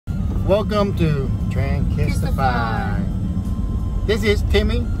Welcome to Trankidsify. This is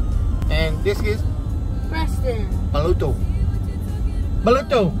Timmy, and this is Preston. Baluto.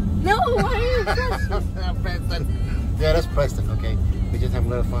 Baluto. No, why are you Preston? Preston. Yeah, that's Preston. Okay, we just have a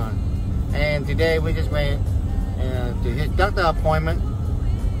little fun. And today we just went to his doctor appointment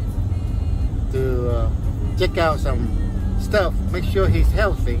to check out some stuff. Make sure he's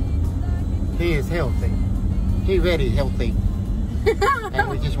healthy. He is healthy. He very healthy. And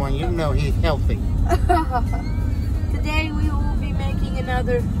we just want you to know he's healthy. Today we will be making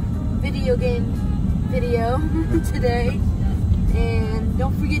another video game video today. And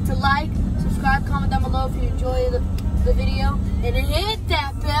don't forget to like, subscribe, comment down below if you enjoy the video. And hit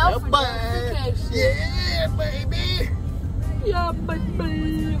that bell for notifications. Yeah, baby. Yeah,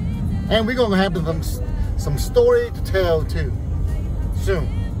 baby. And we're going to have some story to tell too. Soon.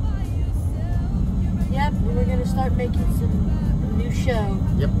 Yep, and we're going to start making some new show.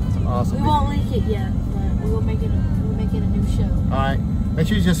 Yep, some awesome. We won't link it yet, but we'll make it a new show. Alright, make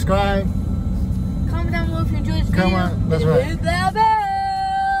sure you subscribe. Comment down below if you enjoyed this video. Come on, that's right. Hit that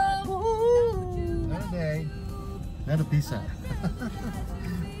bell. Another day, another pizza.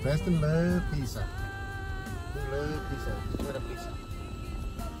 Preston love pizza. We love pizza. Enjoy the pizza.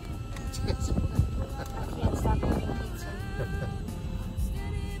 I can't stop eating pizza.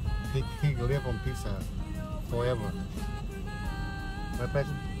 He can live on pizza forever. Right,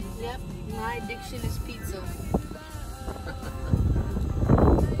 Preston? Yep, my addiction is pizza.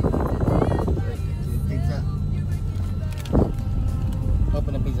 Pizza.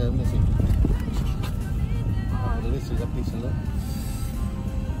 Open the pizza, let me see. Oh, delicious, that pizza, look.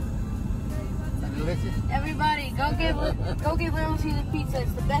 Delicious. Everybody, go get Little Caesar pizza.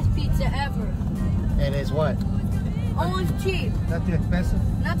 It's the best pizza ever. And it's what? Only cheap. Not too expensive?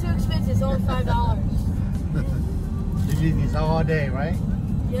 Not too expensive. It's only $5. You need these all day, right?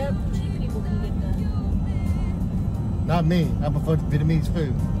 Yep, cheap people can get that. Not me. I prefer Vietnamese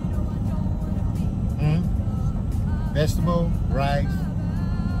food. Vegetable, rice,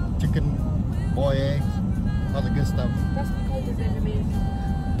 chicken, boiled eggs, all the good stuff. That's because you're Vietnamese.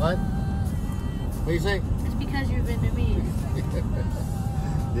 What? What do you say? It's because you're Vietnamese.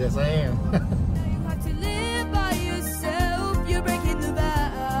 Yes, I am.